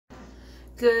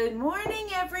Good morning,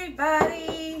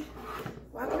 everybody.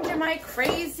 Welcome to my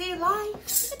crazy life.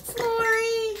 It's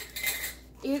Lori.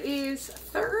 It is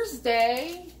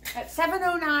Thursday at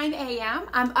 7:09 a.m.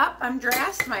 I'm up, I'm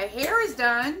dressed, my hair is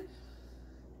done.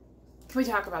 Can we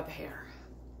talk about the hair?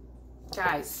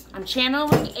 Guys, I'm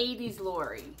channeling 80s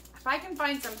Lori. If I can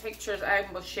find some pictures, I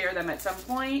will share them at some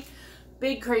point.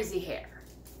 Big crazy hair.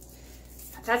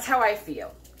 That's how I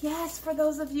feel. Yes, for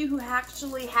those of you who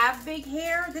actually have big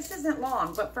hair, this isn't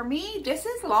long, but for me, this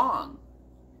is long.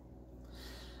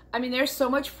 I mean, there's so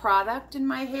much product in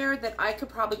my hair that I could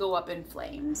probably go up in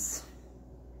flames.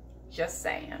 Just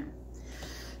saying.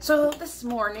 So this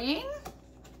morning,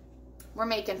 we're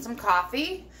making some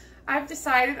coffee. I've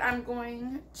decided I'm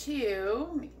going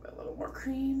to make a little more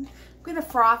cream. I'm going to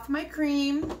froth my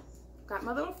cream. Got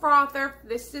my little frother.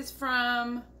 This is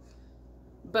from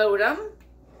Bodum.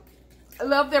 I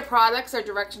love their products. Their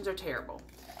directions are terrible,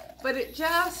 but it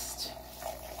just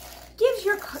gives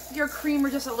your creamer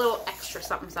just a little extra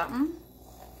something.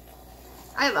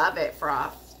 I love it.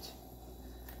 Frothed.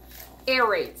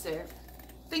 Aerates it.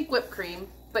 Think whipped cream,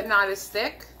 but not as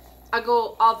thick.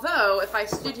 Although if I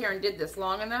stood here and did this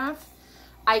long enough,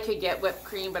 I could get whipped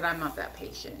cream, but I'm not that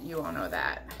patient. You all know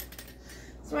that.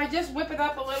 So I just whip it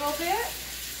up a little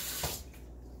bit,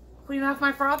 clean off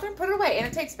my frother, and put it away, and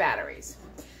it takes batteries.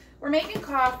 We're making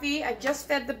coffee. I just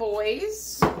fed the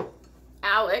boys.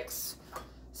 Alex,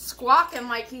 squawking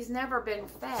like he's never been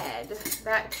fed.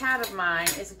 That cat of mine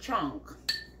is a chunk,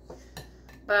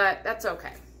 but that's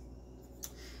okay.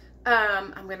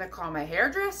 I'm gonna call my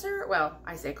hairdresser. Well,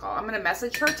 I say call. I'm gonna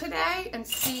message her today and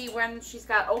see when she's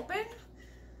got open.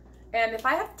 And if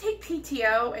I have to take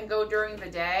PTO and go during the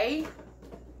day,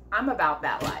 I'm about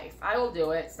that life. I will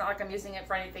do it. It's not like I'm using it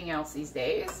for anything else these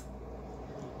days,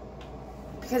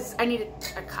 because I need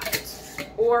a cut,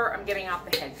 or I'm getting off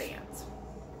the headbands.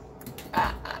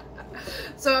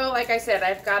 So like I said,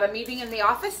 I've got a meeting in the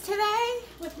office today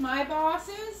with my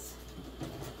bosses.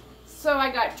 So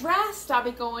I got dressed. I'll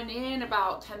be going in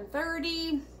about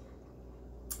 10:30.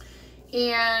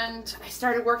 And I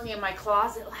started working in my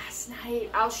closet last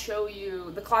night. I'll show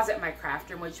you the closet in my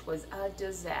craft room, which was a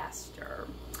disaster.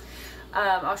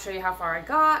 I'll show you how far I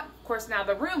got. Of course, now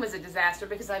the room is a disaster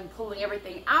because I'm pulling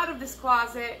everything out of this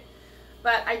closet.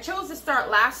 But I chose to start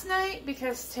last night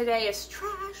because today is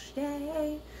trash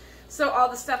day. So all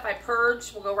the stuff I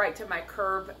purged will go right to my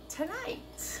curb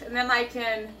tonight. And then I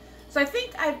can, so I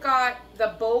think I've got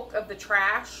the bulk of the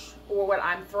trash, or what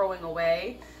I'm throwing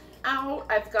away, out.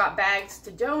 I've got bags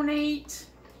to donate.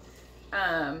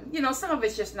 You know, some of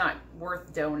it's just not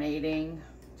worth donating,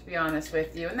 to be honest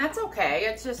with you, and that's okay.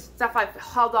 It's just stuff I've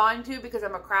held on to because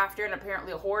I'm a crafter and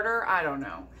apparently a hoarder. I don't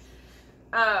know.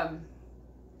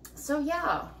 So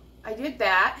yeah, I did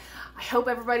that. I hope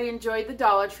everybody enjoyed the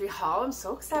Dollar Tree haul. I'm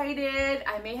so excited.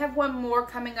 I may have one more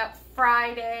coming up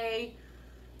Friday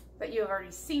that you've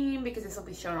already seen because this will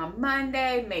be shown on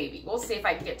Monday. Maybe. We'll see if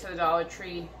I can get to the Dollar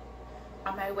Tree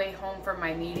on my way home from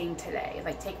my meeting today.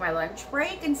 Like, take my lunch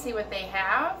break and see what they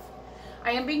have.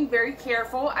 I am being very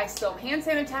careful. I still am hand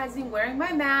sanitizing, wearing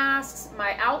my masks.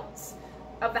 My outs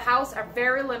of the house are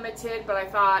very limited, but I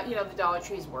thought, you know, the Dollar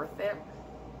Tree is worth it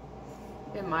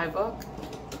in my book.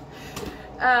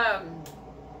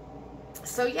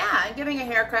 So yeah, I'm getting a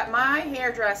haircut. My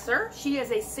hairdresser, she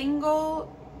is a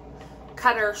single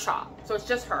cutter shop, so it's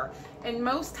just her. And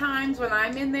most times when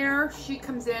I'm in there, she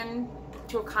comes in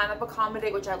to kind of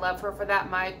accommodate, which I love her for that,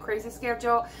 my crazy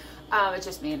schedule. It's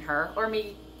just me and her, or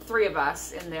me, three of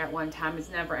us in there at one time. It's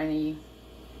never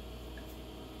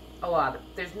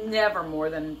there's never more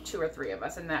than 2 or 3 of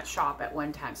us in that shop at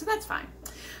one time, so that's fine.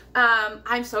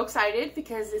 I'm so excited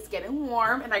because it's getting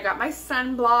warm, and I got my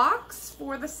sunblocks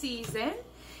for the season,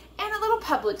 and a little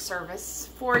public service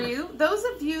for you. Those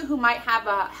of you who might have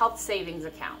a health savings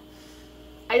account.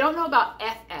 I don't know about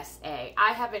FSA.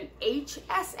 I have an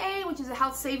HSA, which is a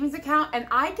health savings account, and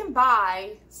I can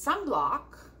buy sunblock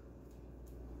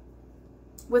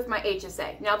with my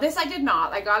HSA. Now this I did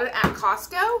not. I got it at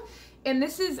Costco, and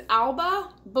this is Alba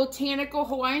Botanical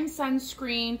Hawaiian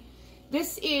Sunscreen.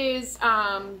 This is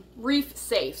reef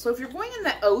safe. So if you're going in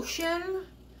the ocean,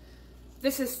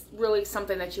 this is really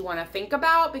something that you want to think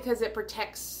about because it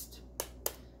protects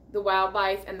the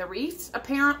wildlife and the reefs.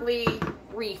 Apparently,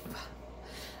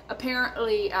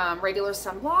 regular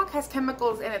sunblock has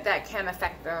chemicals in it that can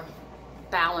affect the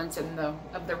balance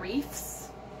of the reefs.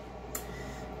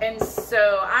 And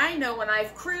so I know when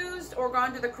I've cruised or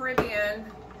gone to the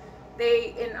Caribbean,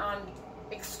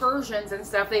 excursions and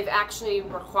stuff, they've actually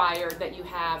required that you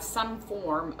have some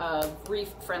form of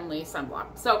reef-friendly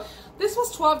sunblock. So this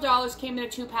was $12, came in a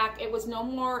 2-pack. It was no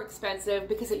more expensive,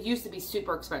 because it used to be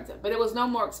super expensive, but it was no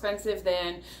more expensive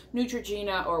than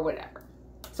Neutrogena or whatever.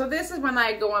 So this is when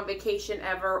I go on vacation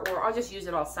ever, or I'll just use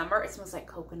it all summer. It smells like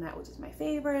coconut, which is my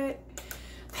favorite.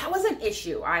 That was an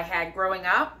issue I had growing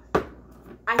up.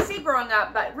 I say growing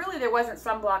up, but really there wasn't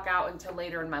sunblock out until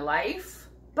later in my life.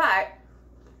 But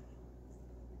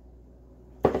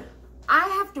I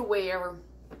have to wear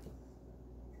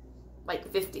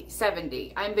like 50,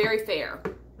 70. I'm very fair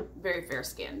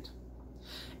skinned.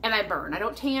 And I burn. I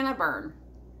don't tan, I burn.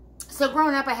 So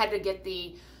growing up, I had to get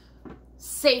the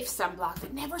safe sunblock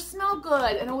that never smelled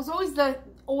good. And it was always the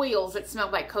oils that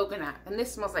smelled like coconut. And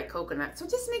this smells like coconut. So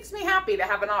it just makes me happy to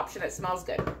have an option that smells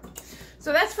good.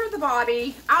 So that's for the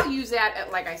body. I'll use that,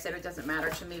 like I said, it doesn't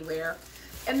matter to me where.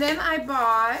 And then I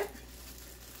bought,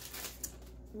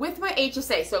 with my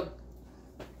HSA, so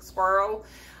squirrel,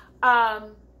 I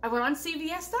went on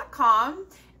CVS.com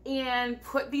and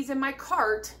put these in my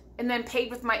cart and then paid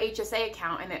with my HSA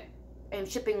account, and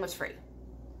shipping was free.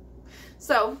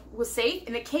 So it was safe,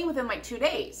 and it came within like 2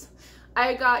 days.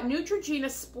 I got Neutrogena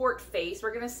Sport Face.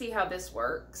 We're going to see how this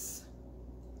works.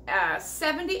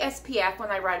 70 SPF when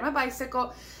I ride my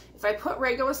bicycle. If I put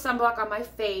regular sunblock on my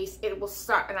face, it will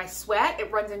start, and I sweat,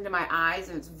 it runs into my eyes,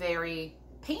 and it's very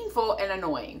painful and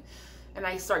annoying. And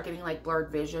I start getting like blurred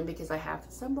vision because I have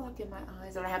sunblock in my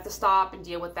eyes, and I have to stop and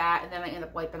deal with that, and then I end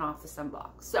up wiping off the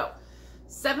sunblock. So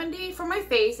 70 for my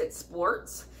face, it's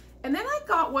sports. And then I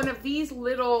got one of these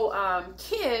little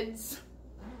kids.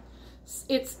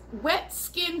 It's Wet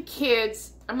Skin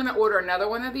Kids. I'm going to order another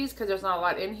one of these because there's not a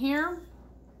lot in here.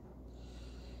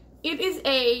 It is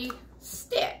a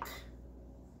stick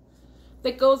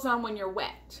that goes on when you're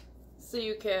wet. So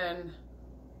you can,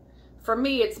 for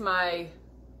me, it's my,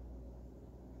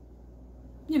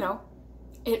 you know,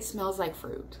 it smells like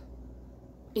fruit.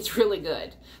 It's really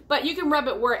good. But you can rub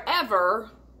it wherever.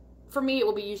 For me, it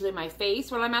will be usually my face.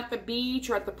 When I'm at the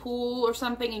beach or at the pool or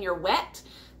something and you're wet,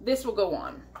 this will go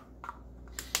on.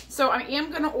 So I am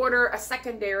going to order a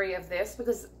secondary of this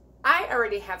because I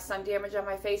already have sun damage on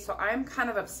my face, so I'm kind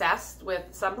of obsessed with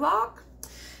sunblock.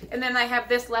 And then I have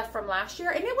this left from last year,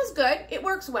 and it was good. It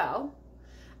works well.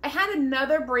 I had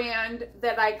another brand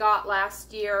that I got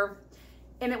last year,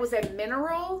 and it was a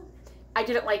mineral. I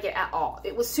didn't like it at all.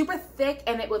 It was super thick,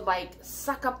 and it would like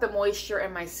suck up the moisture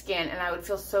in my skin, and I would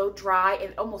feel so dry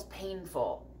and almost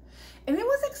painful. And it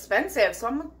was expensive, so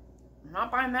I'm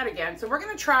not buying that again. So we're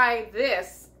going to try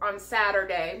this on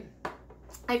Saturday.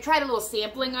 I tried a little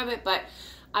sampling of it, but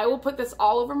I will put this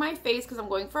all over my face because I'm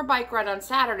going for a bike ride on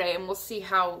Saturday, and we'll see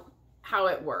how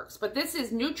it works. But this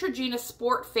is Neutrogena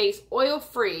Sport Face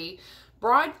Oil-Free,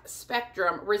 Broad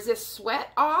Spectrum, Resists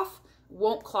Sweat Off,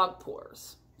 Won't Clog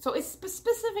Pores. So it's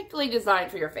specifically designed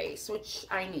for your face, which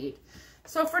I need.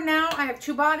 So for now, I have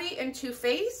 2 body and 2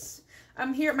 face.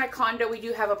 Here at my condo, we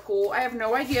do have a pool. I have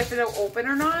no idea if it'll open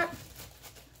or not.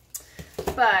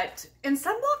 But, and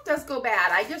sunblock does go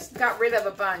bad. I just got rid of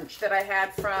a bunch that I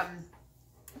had from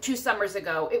 2 summers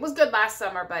ago. It was good last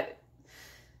summer, but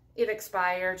it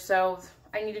expired. So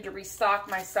I needed to restock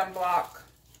my sunblock.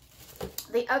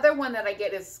 The other one that I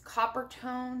get is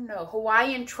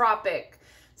Hawaiian Tropic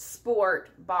Sport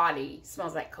Body.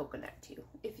 Smells like coconut too,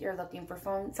 if you're looking for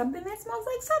something that smells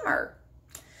like summer.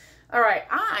 All right,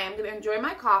 I am going to enjoy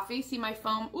my coffee. See my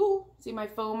foam? Ooh, see my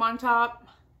foam on top?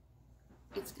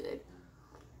 It's good.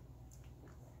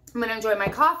 I'm going to enjoy my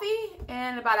coffee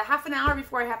and about a half an hour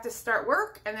before I have to start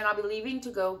work, and then I'll be leaving to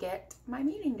go get my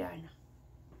meeting done.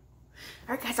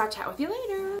 All right, guys, I'll chat with you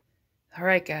later. All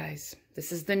right, guys,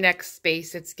 this is the next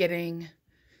space. It's getting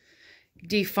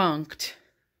defunct.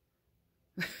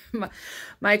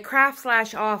 My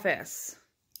craft/office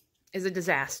is a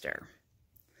disaster.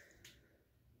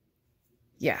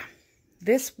 Yeah,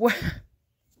 this work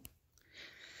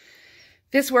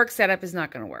setup is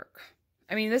not going to work.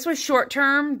 I mean, this was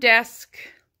short-term desk,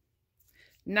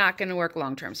 not going to work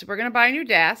long-term. So we're going to buy a new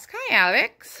desk. Hi,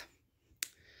 Alex.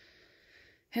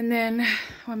 And then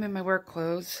I'm in my work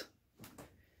clothes.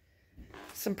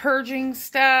 Some purging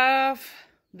stuff.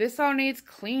 This all needs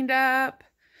cleaned up.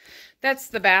 That's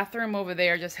the bathroom over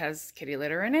there, just has kitty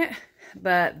litter in it.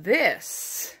 But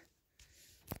this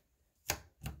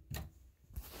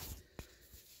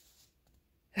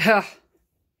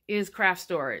is craft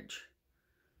storage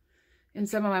and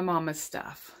some of my mama's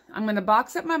stuff. I'm going to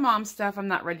box up my mom's stuff. I'm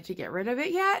not ready to get rid of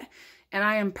it yet. And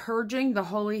I am purging the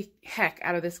holy heck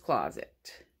out of this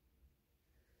closet.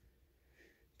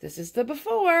 This is the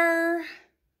before.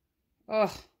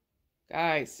 Oh,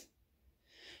 guys.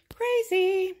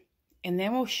 crazy, and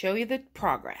then we'll show you the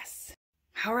progress.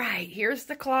 All right, here's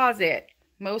the closet.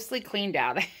 Mostly cleaned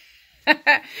out.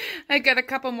 I got a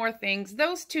couple more things.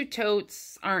 Those two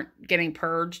totes aren't getting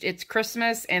purged. It's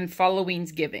Christmas and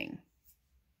Halloween's giving.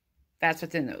 That's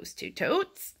what's in those two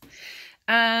totes.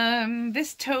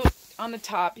 This tote on the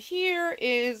top here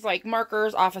is like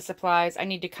markers, office supplies. I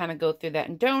need to kind of go through that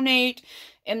and donate.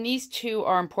 And these two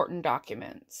are important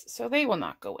documents, so they will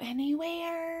not go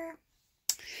anywhere.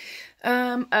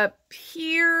 Up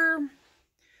here,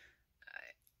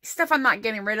 stuff I'm not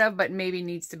getting rid of, but maybe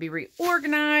needs to be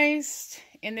reorganized.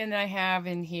 And then I have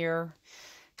in here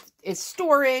is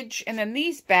storage. And then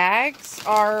these bags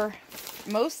are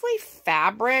mostly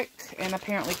fabric and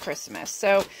apparently Christmas.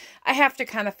 So I have to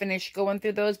kind of finish going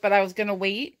through those, but I was going to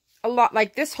wait a lot.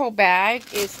 Like this whole bag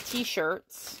is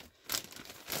t-shirts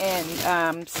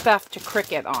and stuff to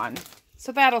Cricut on.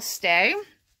 So that'll stay.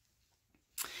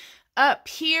 Up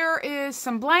here is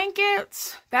some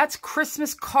blankets. That's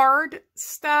Christmas card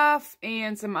stuff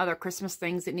and some other Christmas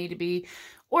things that need to be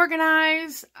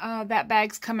organized. That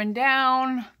bag's coming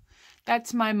down.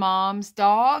 That's my mom's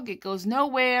dog. It goes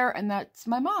nowhere, and that's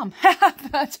my mom.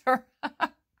 That's her.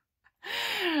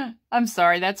 I'm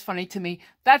sorry, that's funny to me.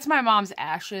 That's my mom's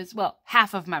ashes. Well,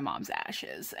 half of my mom's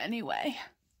ashes, anyway.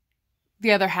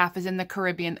 The other half is in the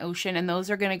Caribbean Ocean, and those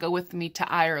are going to go with me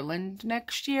to Ireland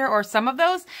next year, or some of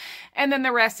those. And then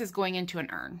the rest is going into an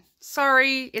urn.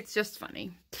 Sorry, it's just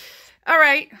funny. All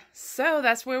right, so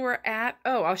that's where we're at.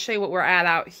 Oh, I'll show you what we're at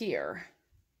out here.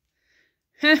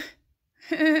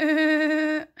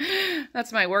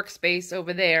 That's my workspace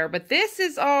over there. But this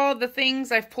is all the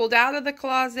things I've pulled out of the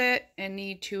closet and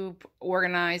need to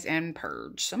organize and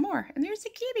purge some more. And there's the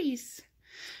kitties.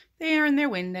 They are in their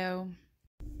window.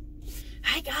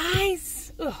 Hi,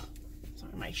 guys. Ugh,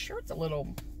 sorry, my shirt's a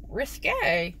little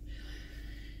risque.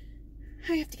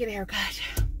 I have to get a haircut.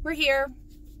 We're here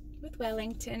with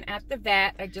Wellington at the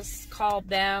vet. I just called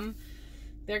them.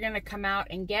 They're going to come out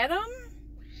and get them.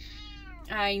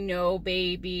 I know,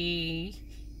 baby.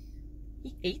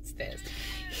 He hates this.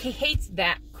 He hates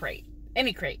that crate.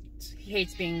 Any crate. He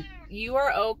hates being, you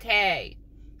are okay.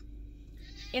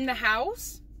 In the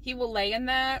house, he will lay in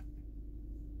that.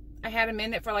 I had him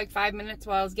in it for like 5 minutes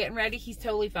while I was getting ready. He's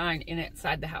totally fine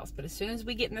inside the house. But as soon as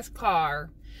we get in this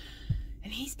car,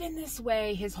 and he's been this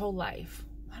way his whole life.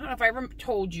 I don't know if I ever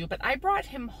told you, but I brought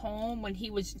him home when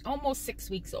he was almost 6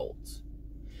 weeks old.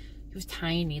 He was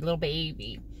tiny, little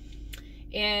baby.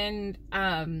 And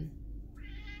I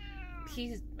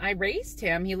raised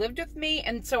him. He lived with me.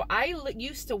 And so I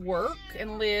used to work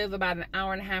and live about an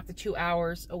hour and a half to 2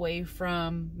 hours away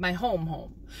from my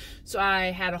home. So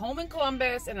I had a home in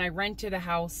Columbus and I rented a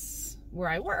house where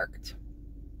I worked.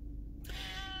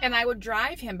 And I would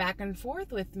drive him back and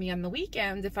forth with me on the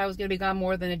weekends if I was going to be gone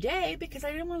more than a day because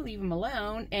I didn't want to leave him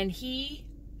alone. And he,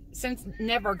 since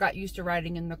never got used to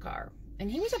riding in the car. And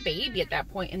he was a baby at that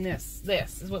point. And this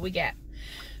is what we get.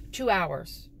 2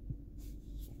 hours.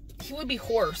 He would be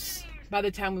hoarse by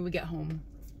the time we would get home.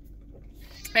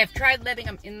 I've tried letting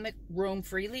him in the room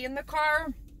freely in the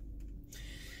car.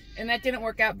 And that didn't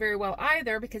work out very well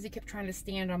either because he kept trying to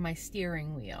stand on my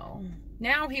steering wheel.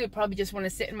 Now he would probably just want to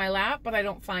sit in my lap, but I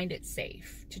don't find it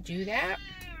safe to do that.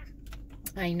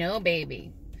 I know,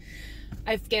 baby.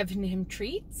 I've given him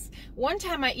treats. One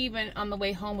time I even, on the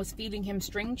way home, was feeding him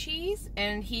string cheese,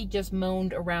 and he just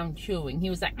moaned around chewing. He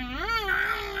was like,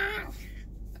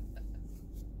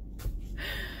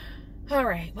 all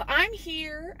right, well, I'm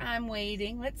here. I'm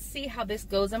waiting. Let's see how this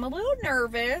goes. I'm a little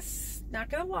nervous, not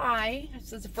gonna lie.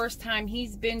 This is the first time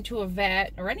he's been to a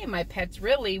vet, or any of my pets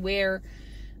really, where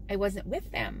I wasn't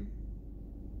with them.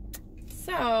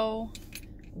 So,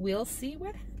 we'll see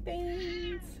what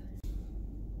happens.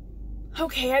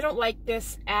 Okay, I don't like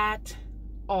this at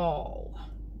all.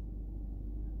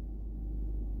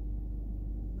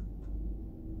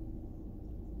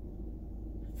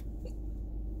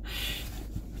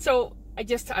 So,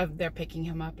 they're picking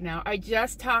him up now. I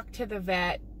just talked to the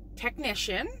vet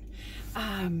technician.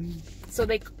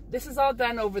 This is all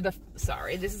done over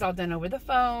the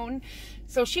phone.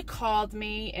 So she called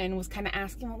me and was kind of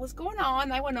asking what was going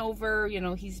on. I went over,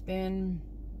 he's been,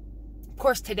 of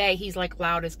course today he's like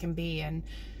loud as can be and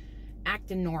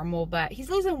acting normal, but he's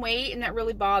losing weight and that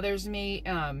really bothers me.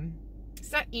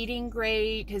 He's not eating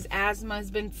great. His asthma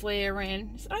has been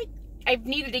flaring. So I've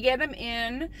needed to get him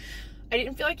in. I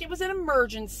didn't feel like it was an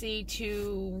emergency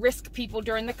to risk people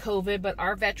during the COVID, but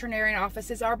our veterinarian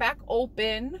offices are back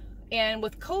open. And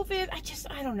with COVID,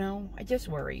 I don't know. I just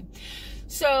worry.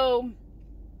 So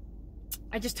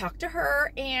I just talked to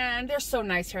her, and they're so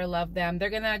nice here. I love them. They're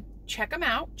going to check him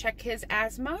out, check his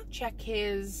asthma, check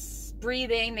his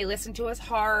breathing. They listen to his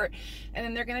heart, and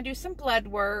then they're going to do some blood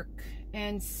work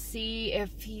and see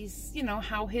if he's, you know,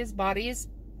 how his body is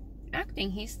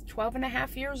acting. He's 12 and a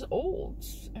half years old.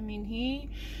 I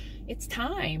mean, it's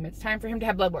time for him to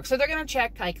have blood work. So they're going to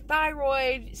check like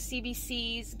thyroid,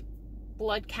 CBCs,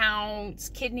 blood counts,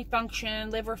 kidney function,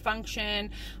 liver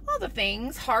function, all the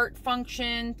things, heart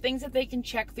function, things that they can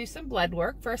check through some blood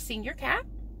work for a senior cat.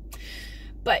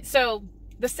 But so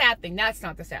the sad thing, that's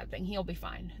not the sad thing. He'll be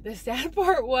fine. The sad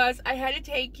part was I had to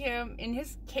take him in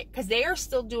his, because they are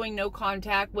still doing no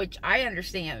contact, which I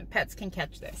understand. Pets can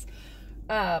catch this.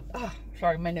 Oh,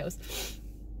 sorry, my nose.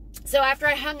 So after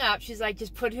I hung up, she's like,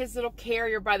 just put his little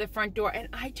carrier by the front door. And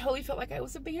I totally felt like I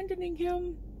was abandoning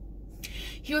him.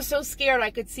 He was so scared. I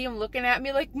could see him looking at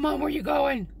me like, Mom, where you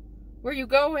going? Where you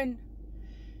going?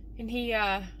 And he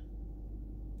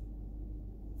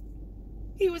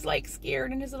was like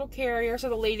scared in his little carrier. So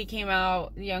the lady came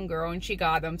out, the young girl, and she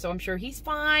got him. So I'm sure he's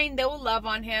fine. They will love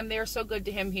on him. They're so good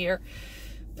to him here.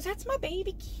 But that's my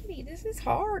baby kitty. This is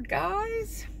hard,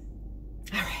 guys.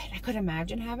 All right. I could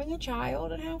imagine having a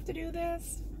child and have to do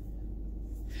this.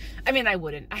 I mean, I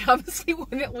wouldn't. I obviously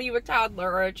wouldn't leave a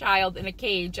toddler or a child in a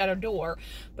cage at a door,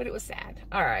 but it was sad.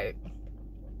 All right.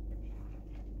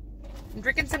 I'm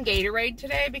drinking some Gatorade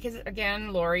today because,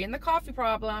 again, Lori and the coffee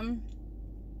problem.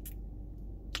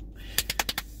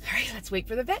 All right, let's wait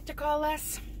for the vet to call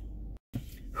us.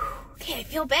 Okay, I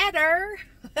feel better.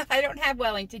 I don't have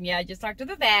Wellington yet. I just talked to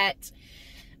the vet.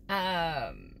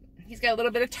 He's got a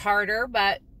little bit of tartar,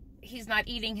 but he's not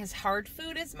eating his hard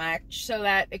food as much, so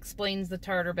that explains the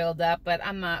tartar buildup. But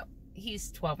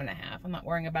he's 12 and a half. I'm not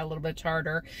worrying about a little bit of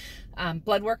tartar.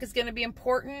 Blood work is going to be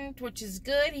important, which is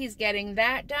good. He's getting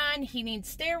that done. He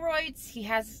needs steroids.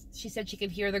 She said she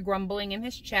could hear the grumbling in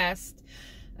his chest.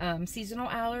 Seasonal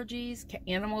allergies,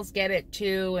 animals get it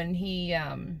too, and he,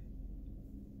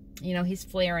 you know, he's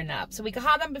flaring up. So we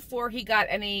caught him before he got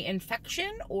any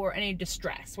infection or any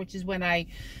distress, which is when I'm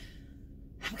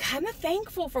kind of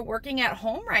thankful for working at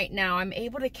home right now. I'm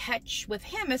able to catch with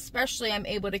him, especially I'm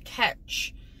able to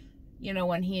catch, you know,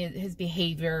 when his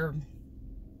behavior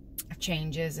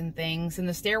changes and things. And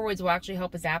the steroids will actually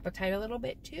help his appetite a little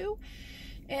bit too.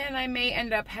 And I may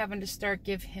end up having to start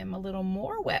give him a little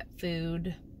more wet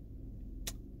food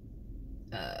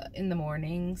in the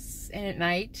mornings and at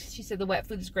night. She said the wet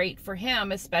food is great for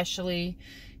him, especially,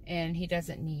 and he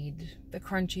doesn't need the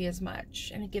crunchy as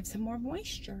much, and it gives him more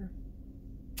moisture.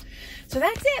 So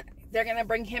that's it. They're going to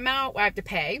bring him out. I have to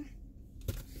pay.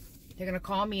 They're going to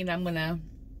call me, and I'm going to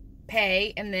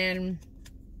pay, and then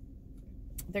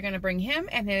they're going to bring him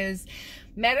and his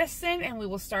medicine, and we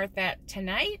will start that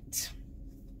tonight.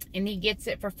 And he gets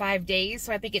it for 5 days.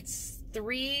 So I think it's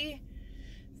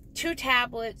 2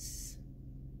 tablets,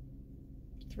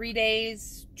 3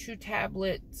 days, 2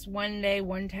 tablets, 1 day,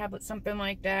 1 tablet, something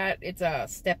like that. It's a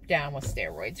step down with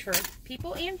steroids for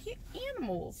people and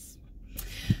animals.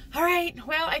 All right.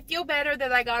 Well, I feel better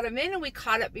that I got him in and we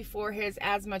caught it before his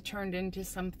asthma turned into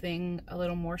something a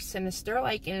little more sinister,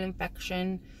 like an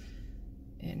infection.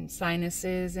 And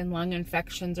sinuses and lung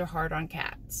infections are hard on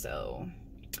cats. So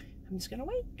I'm just gonna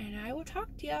wait, and I will talk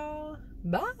to y'all.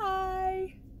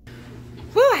 Bye.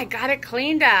 Whew, I got it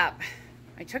cleaned up.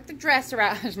 I took the dresser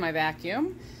out. There's my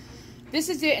vacuum. This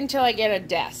is it until I get a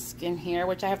desk in here,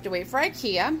 which I have to wait for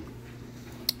IKEA.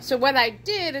 So what I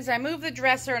did is I moved the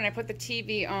dresser and I put the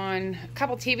TV on a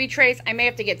couple TV trays. I may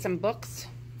have to get some books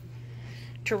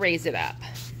to raise it up.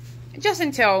 Just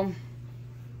until,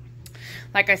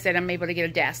 like I said, I'm able to get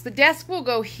a desk. The desk will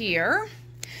go here.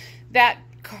 That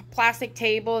plastic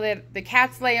table that the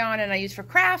cats lay on and I use for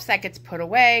crafts, that gets put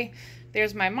away.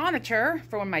 There's my monitor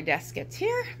for when my desk gets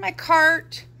here. My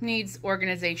cart needs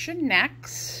organization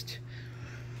next.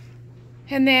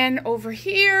 And then over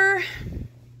here,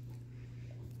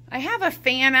 I have a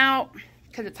fan out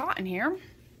because it's hot in here.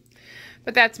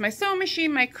 But that's my sewing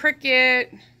machine, my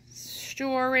Cricut,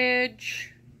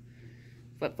 storage,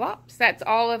 flip-flops. That's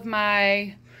all of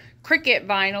my Cricut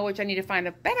vinyl, which I need to find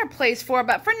a better place for.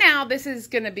 But for now, this is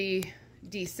going to be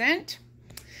decent.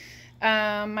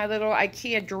 My little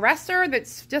IKEA dresser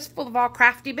that's just full of all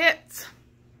crafty bits.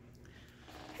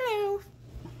 Hello.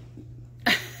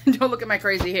 Don't look at my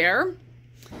crazy hair.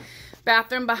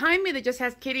 Bathroom behind me that just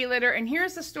has kitty litter. And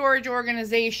here's the storage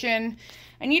organization.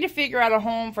 I need to figure out a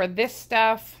home for this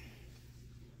stuff.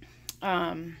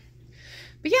 But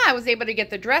yeah, I was able to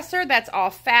get the dresser. That's all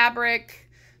fabric.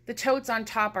 The totes on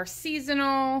top are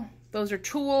seasonal. Those are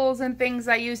tools and things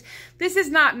I use. This is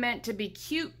not meant to be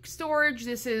cute storage.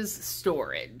 This is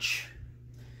storage.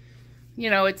 you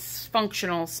know, it's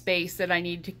functional space that I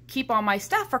need to keep all my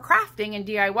stuff for crafting and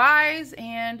DIYs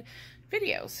and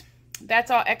videos.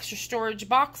 That's all extra storage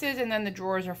boxes, and then the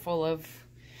drawers are full of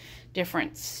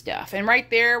different stuff. And right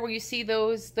there where you see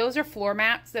those are floor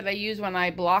mats that I use when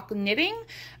I block knitting.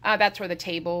 That's where the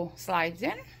table slides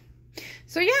in.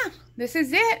 So yeah, this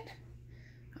is it.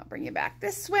 I'll bring you back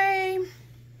this way.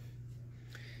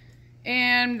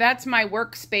 And that's my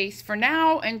workspace for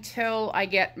now until I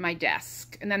get my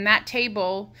desk. And then that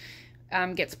table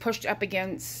gets pushed up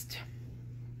against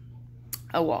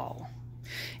a wall.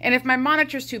 And if my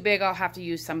monitor's too big, I'll have to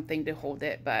use something to hold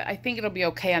it. But I think it'll be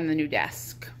okay on the new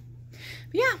desk.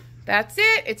 But yeah, that's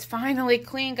it. It's finally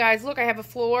clean, guys. Look, I have a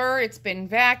floor. It's been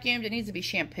vacuumed. It needs to be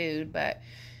shampooed, but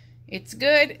it's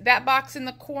good. That box in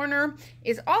the corner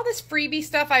is all this freebie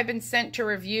stuff I've been sent to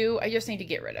review. I just need to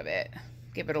get rid of it.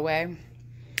 Give it away.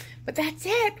 But that's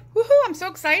it. Woohoo, I'm so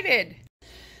excited.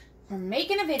 We're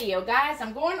making a video, guys.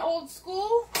 I'm going old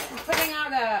school. I'm putting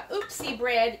out a oopsie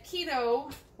bread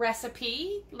keto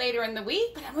recipe later in the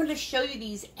week, but I'm going to show you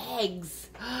these eggs.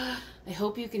 I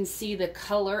hope you can see the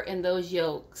color in those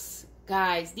yolks.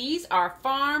 Guys, these are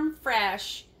farm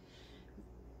fresh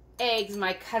eggs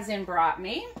my cousin brought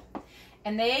me,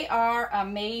 and they are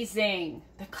amazing.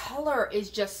 The color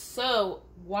is just so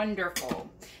wonderful.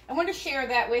 I want to share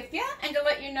that with you and to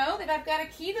let you know that I've got a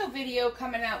keto video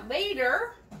coming out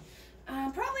later,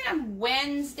 probably on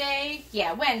Wednesday.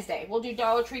 Yeah, Wednesday. We'll do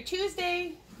Dollar Tree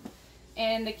Tuesday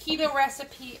and the keto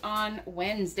recipe on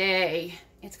Wednesday.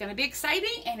 It's going to be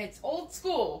exciting, and it's old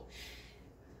school.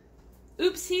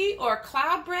 Oopsie or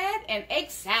cloud bread and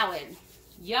egg salad.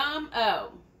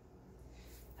 Yum-o.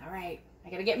 All right, I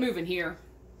got to get moving here.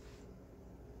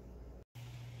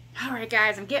 All right,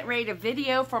 guys, I'm getting ready to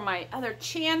video for my other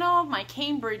channel, my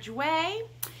Cambridge Way.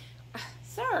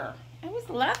 Sir, I was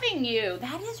loving you.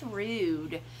 That is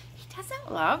rude. He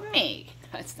doesn't love me.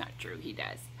 That's not true. He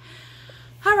does.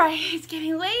 All right, it's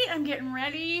getting late. I'm getting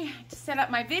ready to set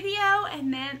up my video,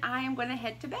 and then I am going to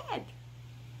head to bed.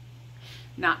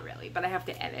 Not really, but I have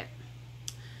to edit.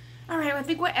 All right, well, I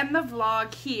think we'll end the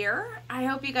vlog here. I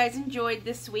hope you guys enjoyed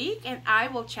this week, and I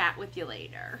will chat with you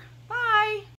later. Bye.